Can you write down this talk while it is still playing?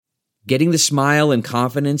Getting the smile and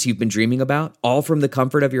confidence you've been dreaming about, all from the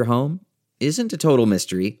comfort of your home, isn't a total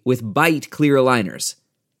mystery with Byte clear aligners.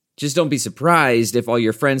 Just don't be surprised if all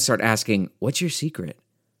your friends start asking, "What's your secret?"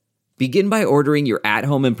 Begin by ordering your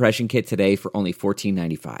at-home impression kit today for only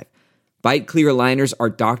 $14.95. Byte clear aligners are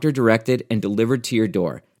doctor-directed and delivered to your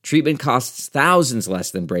door. Treatment costs thousands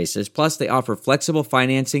less than braces, plus they offer flexible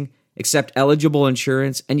financing, accept eligible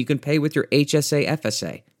insurance, and you can pay with your HSA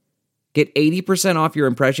FSA. Get 80% off your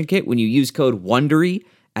impression kit when you use code WONDERY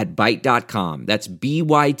at Byte.com. That's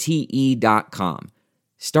BYTE.com.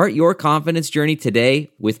 Start your confidence journey today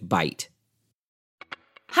with Byte.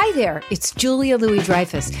 Hi there, it's Julia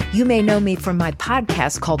Louis-Dreyfus. You may know me from my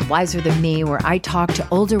podcast called Wiser Than Me, where I talk to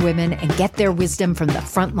older women and get their wisdom from the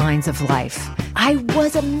front lines of life. I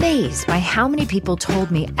was amazed by how many people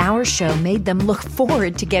told me our show made them look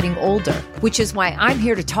forward to getting older, which is why I'm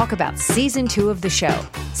here to talk about season 2 of the show.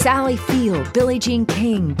 Sally Field, Billie Jean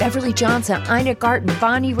King, Beverly Johnson, Ina Garten,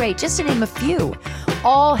 Bonnie Raitt, just to name a few.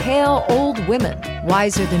 All hail old women.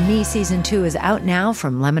 Wiser Than Me season 2 is out now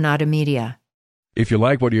from Lemonada Media. If you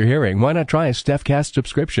like what you're hearing, why not try a StephCast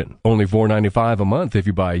subscription? Only $4.95 a month if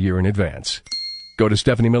you buy a year in advance. Go to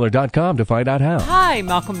StephanieMiller.com to find out how. Hi,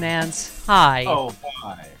 Malcolm Nance. Hi. Oh,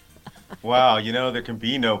 hi. Wow, there can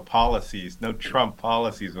be no policies, no Trump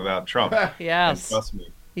policies without Trump. Yes. And trust me.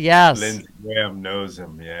 Yes. Lindsey Graham knows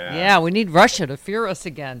him, yeah. Yeah, we need Russia to fear us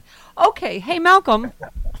again. Okay, hey, Malcolm.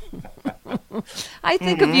 I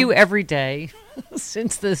think of you every day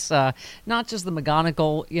since this, not just the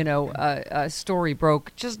McGonigal, story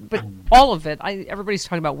broke, but all of it. Everybody's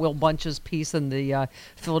talking about Will Bunch's piece in the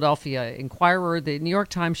Philadelphia Inquirer. The New York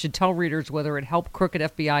Times should tell readers whether it helped crooked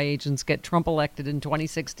FBI agents get Trump elected in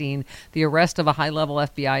 2016. The arrest of a high-level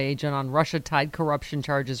FBI agent on Russia-tied corruption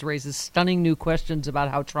charges raises stunning new questions about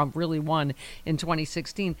how Trump really won in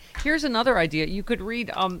 2016. Here's another idea. You could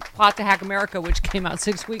read Plot to Hack America, which came out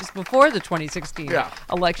 6 weeks before the 2016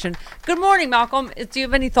 election. Good morning, Malcolm. Do you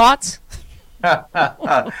have any thoughts?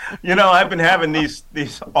 I've been having these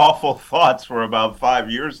awful thoughts for about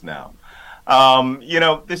 5 years now.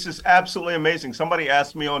 This is absolutely amazing. Somebody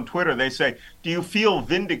asked me on Twitter, they say, "Do you feel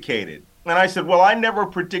vindicated?" And I said, well, I never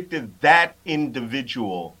predicted that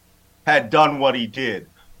individual had done what he did.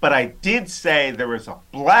 But I did say there is a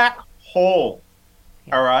black hole,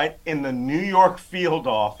 all right, in the New York field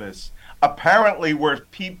office, apparently where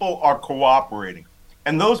people are cooperating.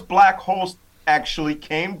 And those black holes actually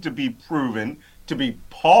came to be proven to be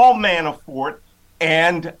Paul Manafort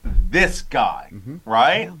and this guy,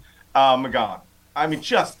 right? McGonigal. I mean,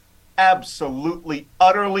 just absolutely,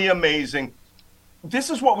 utterly amazing. This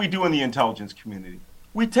is what we do in the intelligence community.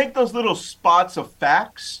 We take those little spots of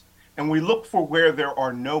facts and we look for where there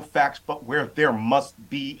are no facts, but where there must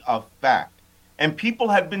be a fact. And people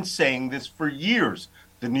have been saying this for years.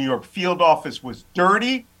 The New York field office was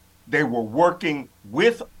dirty. They were working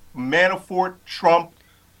with Manafort, Trump,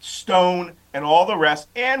 Stone, and all the rest,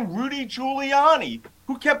 and Rudy Giuliani,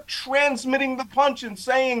 who kept transmitting the punch and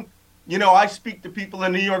saying, I speak to people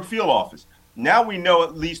in the New York field office. Now we know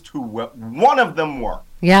at least who one of them were.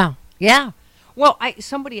 Yeah. Well,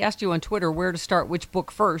 somebody asked you on Twitter where to start which book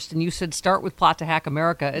first, and you said start with Plot to Hack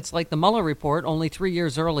America. It's like the Mueller report, only 3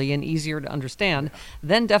 years early and easier to understand.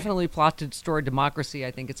 Then definitely Plot to Destroy Democracy.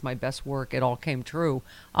 I think it's my best work. It all came true.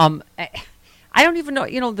 I don't even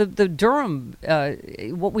know, the Durham,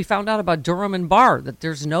 what we found out about Durham and Barr, that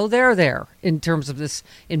there's no there in terms of this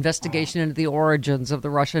investigation into the origins of the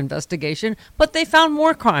Russia investigation. But they found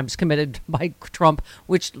more crimes committed by Trump,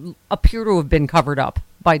 which appear to have been covered up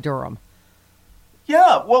by Durham.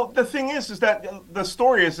 Yeah, well, the thing is that the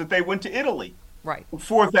story is that they went to Italy. Right.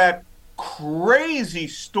 For that crazy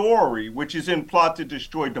story, which is in Plot to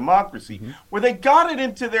Destroy Democracy, where they got it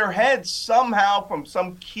into their heads somehow from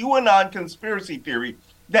some QAnon conspiracy theory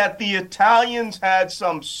that the Italians had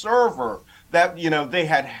some server that, they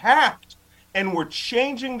had hacked and were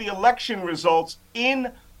changing the election results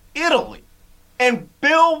in Italy. And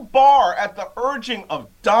Bill Barr, at the urging of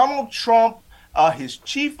Donald Trump, his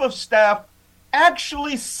chief of staff,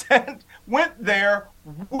 actually went there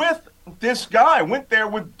with this guy, went there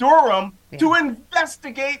with Durham to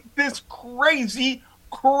investigate this crazy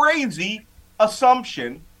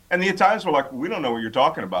assumption. And the Italians were like, we don't know what you're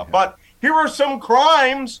talking about. But here are some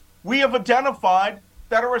crimes we have identified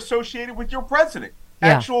that are associated with your president.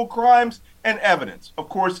 Actual crimes and evidence. Of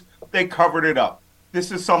course, they covered it up. This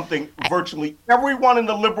is something virtually everyone in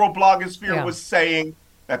the liberal blogosphere was saying,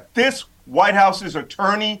 that this White House's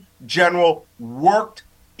attorney general worked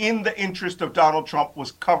in the interest of Donald Trump,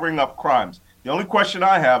 was covering up crimes. The only question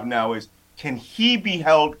I have now is, can he be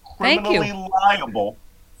held criminally liable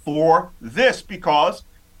for this? Because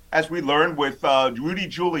as we learned with Rudy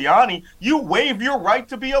Giuliani, you waive your right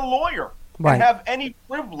to be a lawyer and have any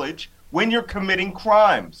privilege when you're committing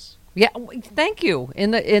crimes. Yeah, thank you.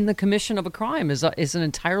 In the commission of a crime is an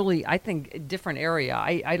entirely, I think, different area.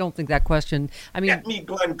 I don't think that question. I mean, get me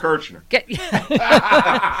Glenn Kirshner.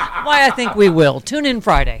 Why I think we will. Tune in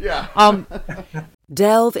Friday. Yeah.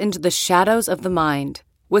 Delve into the shadows of the mind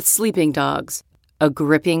with Sleeping Dogs, a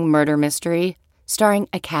gripping murder mystery starring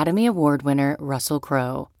Academy Award winner Russell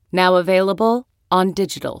Crowe. Now available on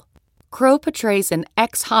digital. Crowe portrays an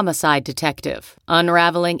ex-homicide detective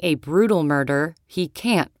unraveling a brutal murder he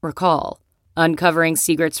can't recall. Uncovering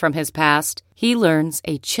secrets from his past, he learns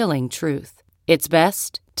a chilling truth. It's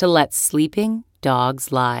best to let sleeping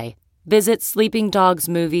dogs lie. Visit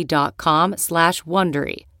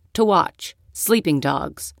sleepingdogsmovie.com/Wondery to watch Sleeping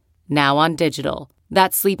Dogs, now on digital.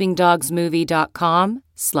 That's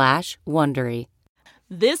sleepingdogsmovie.com/Wondery.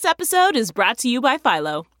 This episode is brought to you by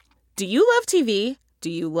Philo. Do you love TV? Do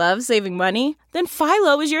you love saving money? Then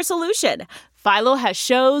Philo is your solution. Philo has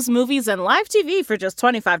shows, movies, and live TV for just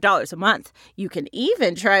 $25 a month. You can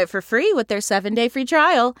even try it for free with their 7-day free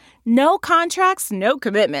trial. No contracts, no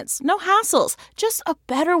commitments, no hassles. Just a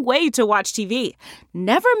better way to watch TV.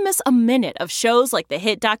 Never miss a minute of shows like the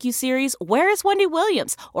hit docuseries Where is Wendy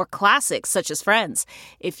Williams? Or classics such as Friends.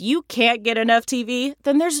 If you can't get enough TV,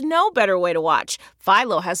 then there's no better way to watch.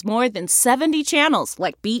 Philo has more than 70 channels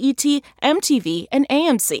like BET, MTV, and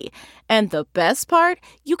AMC. And the best part?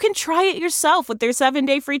 You can try it yourself with their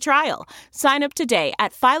 7-day free trial. Sign up today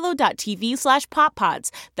at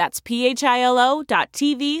philo.tv/poppods. That's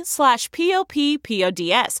philo.tv/poppods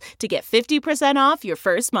to get 50% off your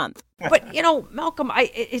first month. But, Malcolm,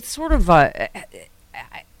 it's sort of...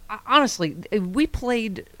 honestly, we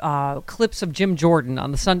played clips of Jim Jordan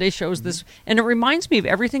on the Sunday shows and it reminds me of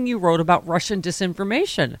everything you wrote about Russian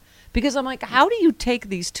disinformation. Because I'm like, how do you take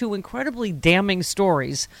these two incredibly damning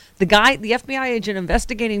stories? The FBI agent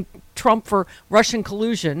investigating Trump for Russian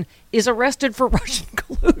collusion is arrested for Russian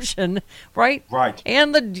collusion, right? Right.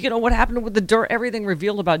 And what happened with everything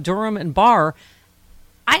revealed about Durham and Barr.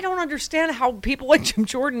 I don't understand how people like Jim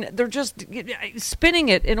Jordan, they're just spinning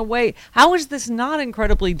it in a way. How is this not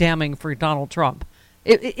incredibly damning for Donald Trump?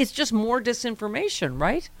 It's just more disinformation,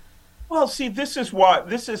 right? Well, see, this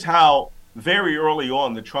is how very early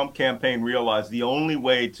on the Trump campaign realized the only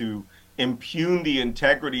way to impugn the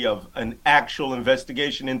integrity of an actual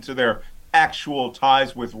investigation into their actual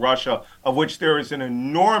ties with Russia, of which there is an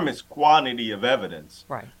enormous quantity of evidence.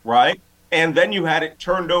 Right? And then you had it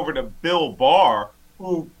turned over to Bill Barr,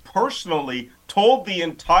 who personally told the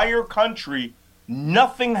entire country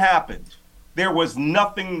nothing happened. There was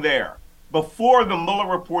nothing there before the Mueller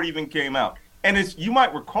report even came out. And as you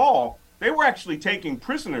might recall, they were actually taking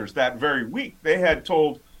prisoners that very week. They had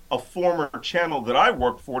told a former channel that I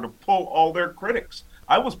worked for to pull all their critics.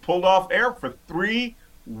 I was pulled off air for 3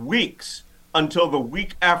 weeks until the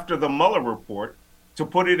week after the Mueller report, to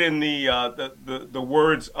put it in the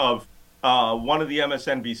words of one of the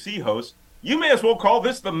MSNBC hosts. You may as well call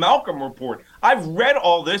this the Malcolm report. I've read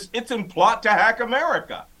all this. It's in plot to hack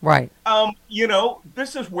America. Right.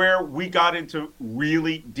 This is where we got into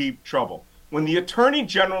really deep trouble. When the Attorney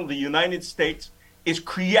General of the United States is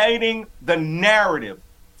creating the narrative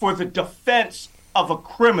for the defense of a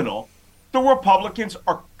criminal, the Republicans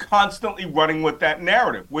are constantly running with that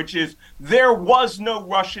narrative, which is there was no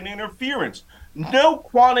Russian interference, no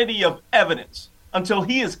quantity of evidence until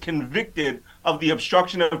he is convicted of the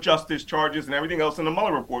obstruction of justice charges and everything else in the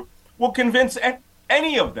Mueller report will convince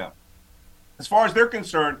any of them. As far as they're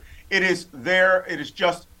concerned, it is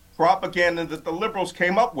just propaganda that the liberals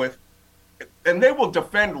came up with, and they will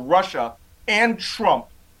defend Russia and Trump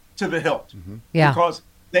to the hilt. Yeah. Because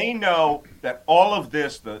they know that all of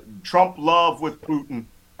this, the Trump love with Putin,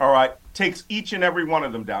 takes each and every one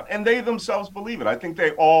of them down. And they themselves believe it. I think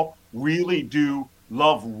they all really do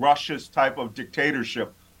love Russia's type of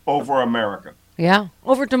dictatorship over America. Yeah,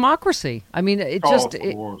 over democracy. I mean,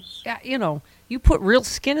 you put real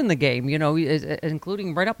skin in the game,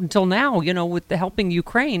 including right up until now, with the helping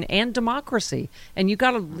Ukraine and democracy. And you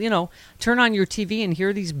got to, turn on your TV and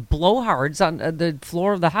hear these blowhards on the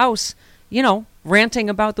floor of the House, ranting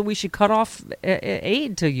about that we should cut off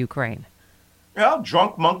aid to Ukraine. Yeah,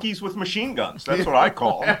 drunk monkeys with machine guns. That's what I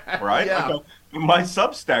call them, right? Yeah. In my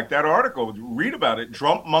Substack, that article, read about it,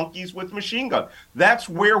 drunk monkeys with machine guns. That's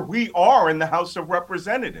where we are in the House of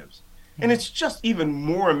Representatives. And it's just even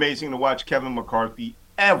more amazing to watch Kevin McCarthy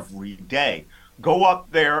every day go up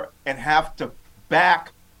there and have to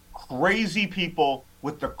back crazy people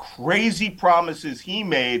with the crazy promises he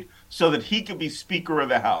made so that he could be Speaker of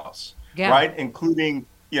the House, right? Including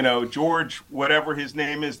George, whatever his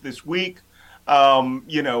name is this week,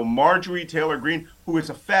 Marjorie Taylor Greene, who is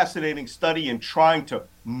a fascinating study in trying to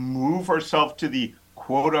move herself to the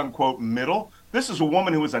quote unquote middle. This is a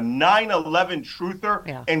woman who is a 9/11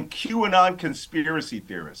 truther and QAnon conspiracy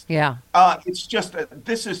theorist. Yeah. It's just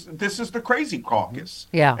this is the crazy caucus.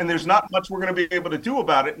 Yeah. And there's not much we're going to be able to do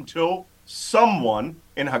about it until someone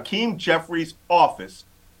in Hakeem Jeffries' office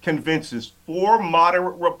convinces 4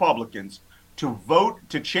 moderate Republicans to vote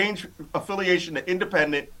to change affiliation to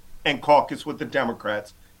independent and caucus with the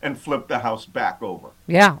Democrats and flip the House back over.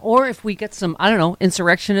 Yeah, or if we get some,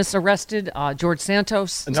 insurrectionists arrested, George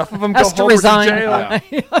Santos. Enough of them has go to home resign. to jail.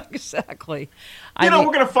 Yeah, exactly. We're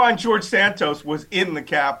going to find George Santos was in the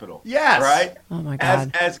Capitol. Yes. Right? Oh, my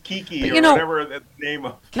God. As Kiki, but, or whatever the name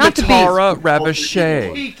of. Not to be Katara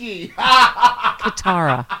Rabichet. Kiki.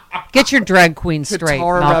 Katara. Get your drag queen straight,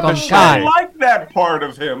 Katara Malcolm. Rabichet. I God. like that part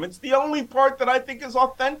of him. It's the only part that I think is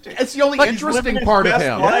authentic. It's the only He's interesting living his part of best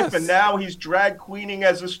him. life, Yes. and now he's drag queening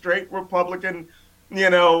as a straight Republican,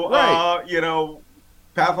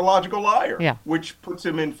 pathological liar. Yeah. Which puts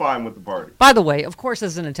him in fine with the party. By the way, of course,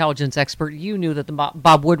 as an intelligence expert, you knew that the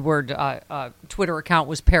Bob Woodward Twitter account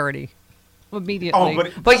was parody. Immediately. Oh,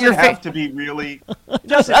 but it your doesn't have to be really.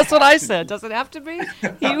 That's what I said. Does it have to be?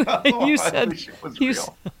 You I said wish it was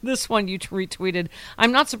real. this one. You retweeted.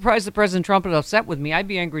 I'm not surprised that President Trump is upset with me. I'd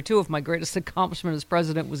be angry too if my greatest accomplishment as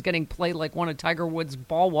president was getting played like one of Tiger Woods'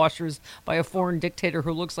 ball washers by a foreign dictator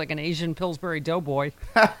who looks like an Asian Pillsbury Doughboy.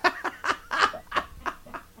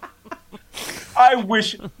 I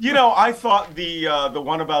wish. I thought the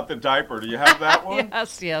one about the diaper. Do you have that one?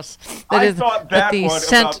 Yes. I thought that the one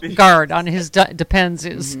scent about the guard on his Depends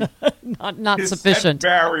is not his sufficient. scent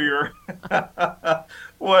barrier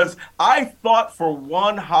was. I thought for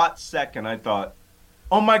one hot second,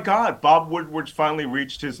 oh my God, Bob Woodward's finally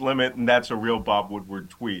reached his limit, and that's a real Bob Woodward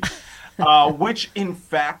tweet, which in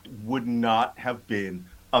fact would not have been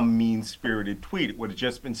a mean-spirited tweet. It would have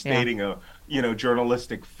just been stating a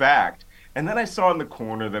journalistic fact. And then I saw in the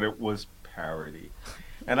corner that it was parody.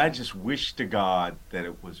 And I just wish to God that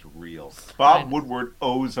it was real. Bob Woodward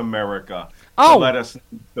owes America to let us know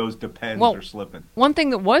those Depends are slipping. One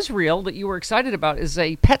thing that was real that you were excited about is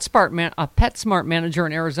a PetSmart manager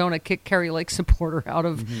in Arizona kicked Kerry Lake supporter out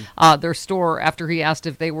of their store after he asked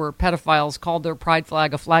if they were pedophiles, called their pride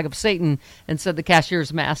flag a flag of Satan, and said the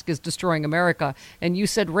cashier's mask is destroying America. And you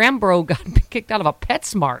said Rambro got kicked out of a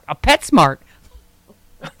PetSmart. A PetSmart.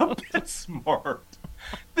 A PetSmart.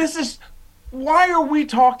 This is... Why are we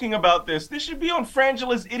talking about this? This should be on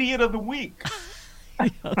Frangela's Idiot of the Week.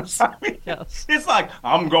 Yes. Yes. It's like,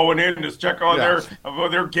 I'm going in to check on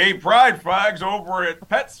their gay pride flags over at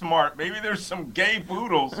PetSmart. Maybe there's some gay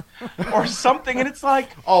poodles or something. And it's like,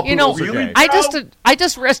 all poodles are gay. I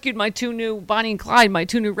just rescued my 2 new, Bonnie and Clyde, my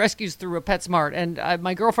 2 new rescues through a PetSmart. And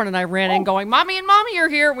my girlfriend and I ran in going, Mommy and Mommy are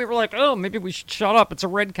here. And we were like, oh, maybe we should shut up. It's a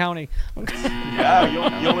red county.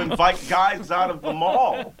 Yeah, you'll invite guys out of the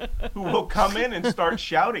mall who will come in and start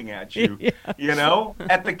shouting at you,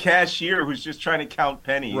 at the cashier who's just trying to count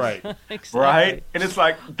pennies. Right. Exactly. Right? And it's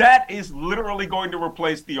like, that is literally going to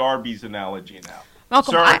replace the Arby's analogy now.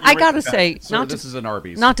 Malcolm, Sir, I got to say, Sir, this is an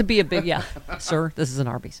Arby's. Not to be a big, sir, this is an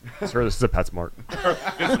Arby's. Sir, this is a PetSmart.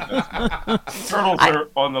 Turtles are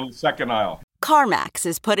on the second aisle. CarMax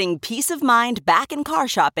is putting peace of mind back in car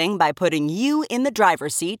shopping by putting you in the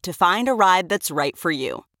driver's seat to find a ride that's right for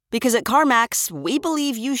you. Because at CarMax, we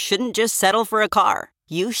believe you shouldn't just settle for a car.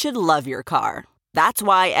 You should love your car. That's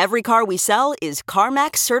why every car we sell is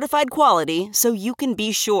CarMax certified quality, so you can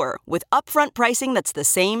be sure with upfront pricing that's the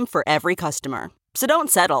same for every customer. So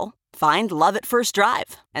don't settle. Find love at first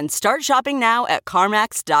drive and start shopping now at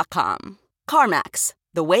CarMax.com. CarMax,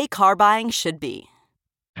 the way car buying should be.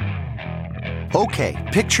 Okay,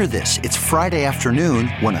 picture this. It's Friday afternoon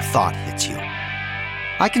when a thought hits you.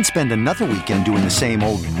 I can spend another weekend doing the same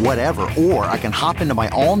old whatever, or I can hop into my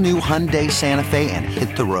all-new Hyundai Santa Fe and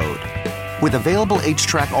hit the road. With available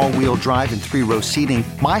H-Track all-wheel drive and 3-row seating,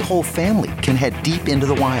 my whole family can head deep into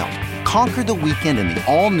the wild. Conquer the weekend in the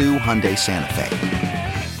all-new Hyundai Santa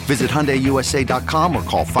Fe. Visit HyundaiUSA.com or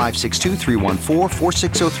call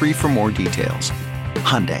 562-314-4603 for more details.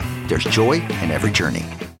 Hyundai, there's joy in every journey.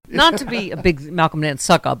 Not to be a big Malcolm Nance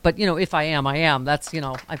suck-up, but, if I am, I am. That's,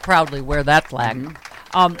 I proudly wear that flag.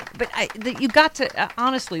 But you got to,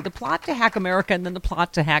 honestly, the plot to hack America and then the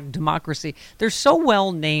plot to hack democracy, they're so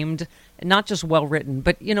well named and not just well written.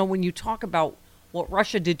 But, when you talk about what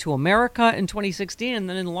Russia did to America in 2016 and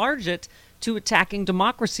then enlarge it to attacking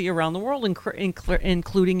democracy around the world,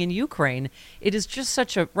 including in Ukraine, it is just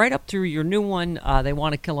such a, right up through your new one, they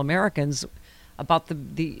want to kill Americans. about the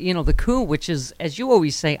the coup, which is, as you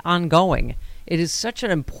always say, ongoing. It is such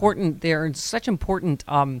an important. They're such important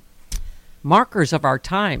markers of our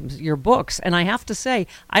times. Your books, and I have to say,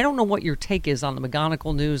 I don't know what your take is on the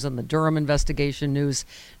McGonigal news and the Durham investigation news.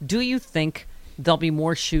 Do you think there'll be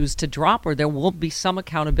more shoes to drop, or there will be some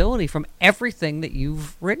accountability from everything that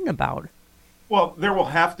you've written about? Well, there will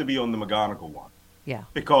have to be on the McGonigal one. Yeah.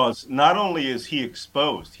 Because not only is he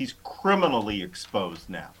exposed, he's criminally exposed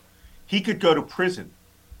now. He could go to prison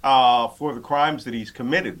for the crimes that he's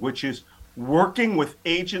committed, which is working with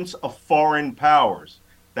agents of foreign powers.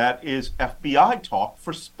 That is FBI talk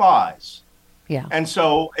for spies. Yeah. And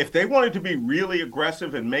so if they wanted to be really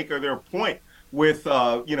aggressive and make their point with,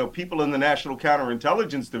 people in the National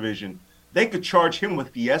Counterintelligence Division, they could charge him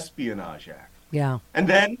with the Espionage Act. Yeah. And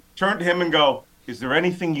then turn to him and go, is there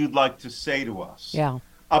anything you'd like to say to us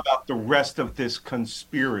about the rest of this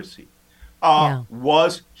conspiracy?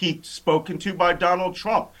 Was he spoken to by Donald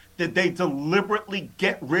Trump? Did they deliberately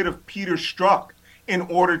get rid of Peter Strzok in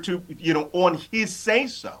order to, on his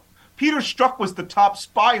say-so? Peter Strzok was the top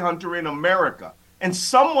spy hunter in America, and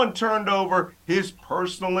someone turned over his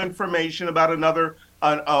personal information about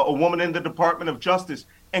a woman in the Department of Justice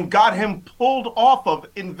and got him pulled off of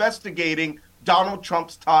investigating Donald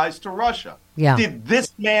Trump's ties to Russia. Yeah. Did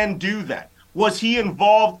this man do that? Was he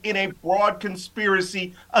involved in a broad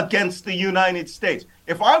conspiracy against the United States?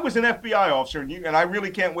 If I was an FBI officer, and I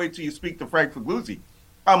really can't wait till you speak to Frank Figliuzzi,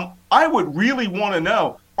 I would really want to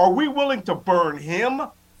know, are we willing to burn him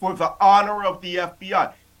for the honor of the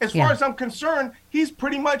FBI? As far as I'm concerned, he's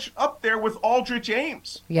pretty much up there with Aldrich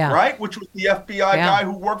Ames, right? Which was the FBI guy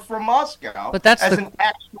who worked for Moscow as an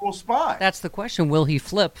actual spy. That's the question. Will he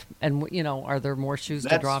flip? And, are there more shoes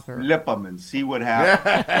to drop? Let's flip him and see what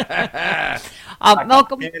happens.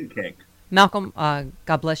 Malcolm,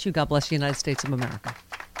 God bless you. God bless the United States of America.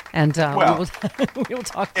 And we will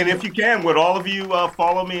talk to you. And if you can, would all of you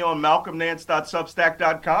follow me on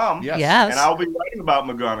malcolmnance.substack.com? Yes. And I'll be writing about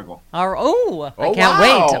McGonigal. I can't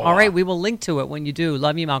wait. All right, we will link to it when you do.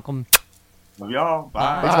 Love you, Malcolm. Love y'all.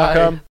 Bye. Thanks, Malcolm.